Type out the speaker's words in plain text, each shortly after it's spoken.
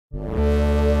Clubit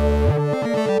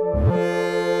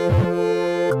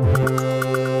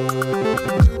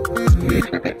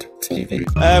TV.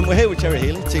 We're here with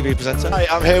Healey, TV presenter. Hi,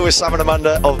 I'm here with Sam and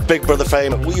Amanda of Big Brother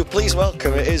fame. Will you please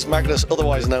welcome, it is Magnus,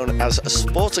 otherwise known as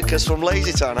Sporticus from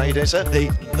Lazytown. How you doing, sir?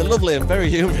 The lovely and very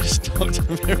humorous Dr.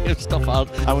 Miriam Stoppard.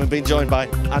 And we've been joined by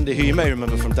Andy, who you may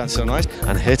remember from Dancing on Ice,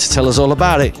 and here to tell us all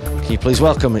about it. Can you please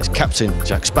welcome, it's Captain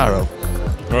Jack Sparrow.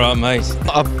 All right, mate.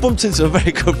 I've bumped into a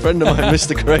very good friend of mine,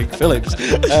 Mr. Craig Phillips.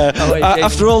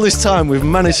 After all this time, we've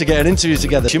managed to get an interview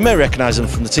together. You may recognise him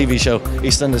from the TV show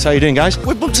EastEnders. How you doing, guys?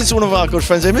 We bumped into one of our good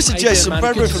friends here, Mr. Jason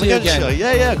Bradbury from the show.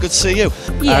 Yeah, good to see you.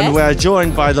 Yes. And we're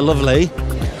joined by the lovely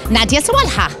Nadia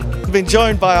Sawalha. We've been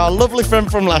joined by our lovely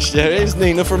friend from last year. It is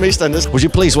Nina from EastEnders. Would you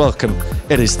please welcome?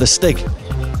 It is the Stig,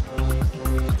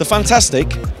 the fantastic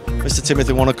Mr.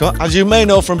 Timothy Wonnacott, as you may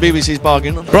know from BBC's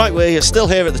Bargain. Right, we're still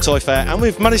here at the Toy Fair, and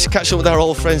we've managed to catch up with our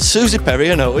old friend Suzi Perry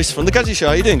and Ortis from the Gadget Show.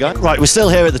 How you doing, guys? Right, we're still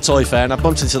here at the Toy Fair, and I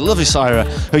bumped into the lovely Saira,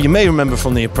 who you may remember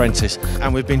from The Apprentice,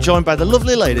 and we've been joined by the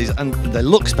lovely ladies, and they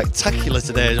look spectacular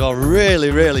today as well,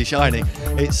 really shiny.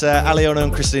 It's Aliona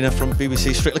and Kristina from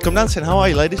BBC Strictly Come Dancing. How are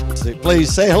you, ladies?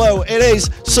 Please say hello. It is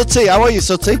Sooty. How are you,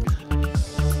 Sooty?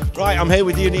 Right, I'm here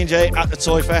with Uni and Jay at the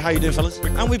Toy Fair. How you doing, fellas?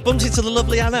 And we've bumped into the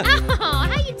lovely Anna. Oh,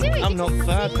 how you doing? I'm not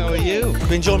bad. How are you?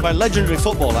 Been joined by legendary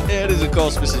footballer. Here it is, of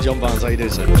course, Mr. John Barnes. How you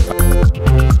doing, sir?